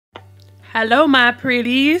Hello my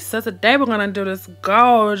pretties. So today we're gonna do this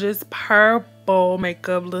gorgeous purple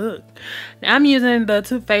makeup look. Now I'm using the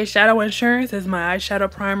Too Faced Shadow Insurance as my eyeshadow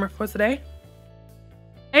primer for today.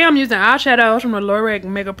 Today I'm using eyeshadows from the Lorac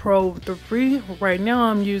Mega Pro 3. Right now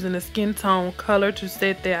I'm using the skin tone color to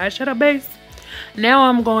set the eyeshadow base. Now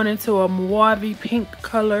I'm going into a mauve pink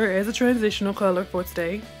color as a transitional color for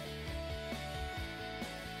today.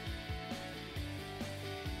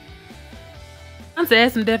 To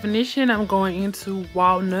add some definition, I'm going into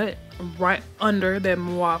walnut right under that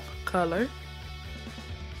mauve color.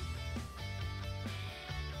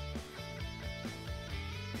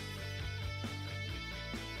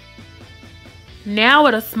 Now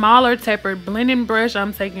with a smaller tapered blending brush,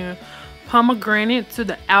 I'm taking pomegranate to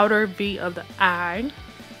the outer V of the eye.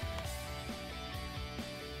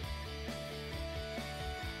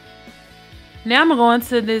 Now I'm going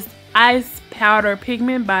to this Ice Powder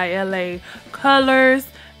Pigment by LA Colors,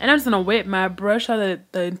 and I'm just gonna wet my brush so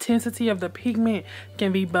that the intensity of the pigment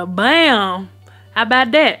can be bam. How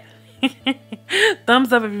about that?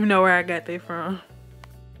 Thumbs up if you know where I got that from.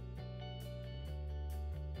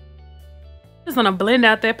 Just gonna blend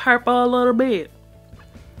out that purple a little bit,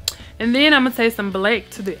 and then I'm gonna take some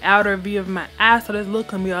black to the outer V of my eye so this look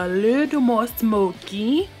can be a little more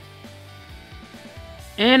smoky.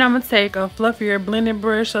 And I'm going to take a fluffier blending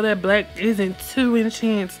brush so that black isn't too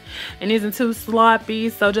intense and isn't too sloppy.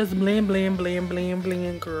 So just blend, blend, blend, blend,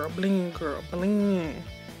 blend, girl. Blend, girl. Blend.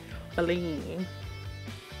 Blend.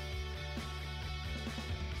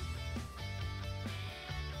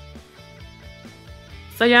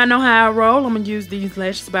 So y'all know how I roll. I'm going to use these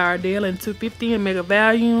lashes by Ardell in 250 and Mega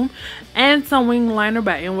Volume. And some wing liner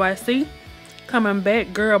by NYC. Coming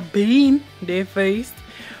back, girl, beating that face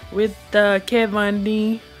with the Kat Von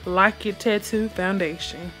D Like It Tattoo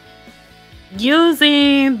Foundation.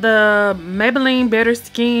 Using the Maybelline Better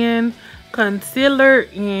Skin Concealer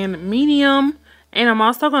in medium. And I'm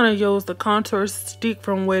also going to use the contour stick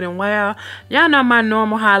from Wet n Wild. Y'all know my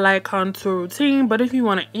normal highlight contour routine. But if you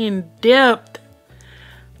want an in-depth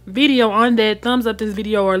video on that, thumbs up this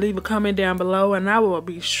video or leave a comment down below. And I will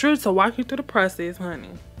be sure to walk you through the process, honey.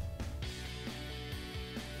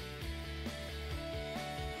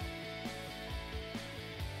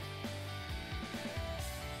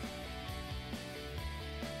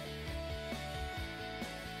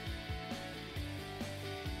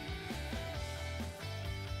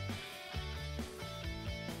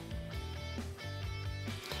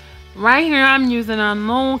 Right here I'm using a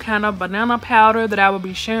known kind of banana powder that I will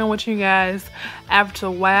be sharing with you guys after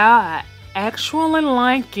a while. I actually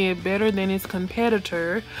like it better than its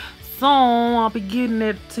competitor, so I'll be getting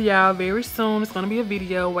it to y'all very soon. It's going to be a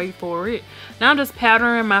video, wait for it. Now I'm just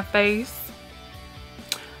powdering my face,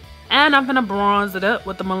 and I'm gonna bronze it up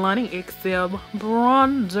with the Milani XL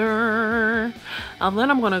bronzer. And then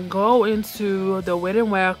I'm gonna go into the Wet n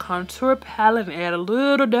Wild contour palette and add a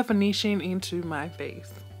little definition into my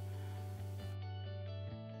face.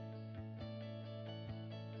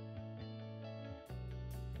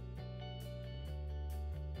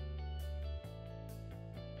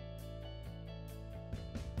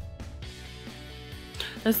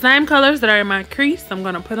 The same colors that are in my crease, I'm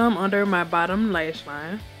going to put them under my bottom lash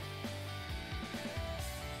line.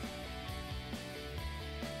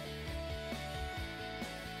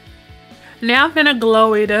 Now I'm finna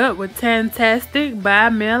glow it up with Tantastic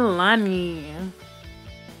by Milani.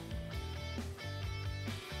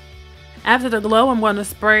 After the glow, I'm going to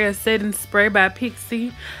spray a setting spray by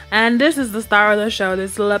Pixie. And this is the star of the show.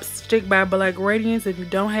 This lipstick by Black Radiance. If you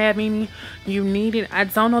don't have any, you need it. I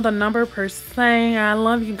don't know the number per se. I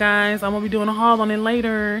love you guys. I'm going to be doing a haul on it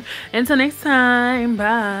later. Until next time.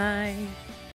 Bye.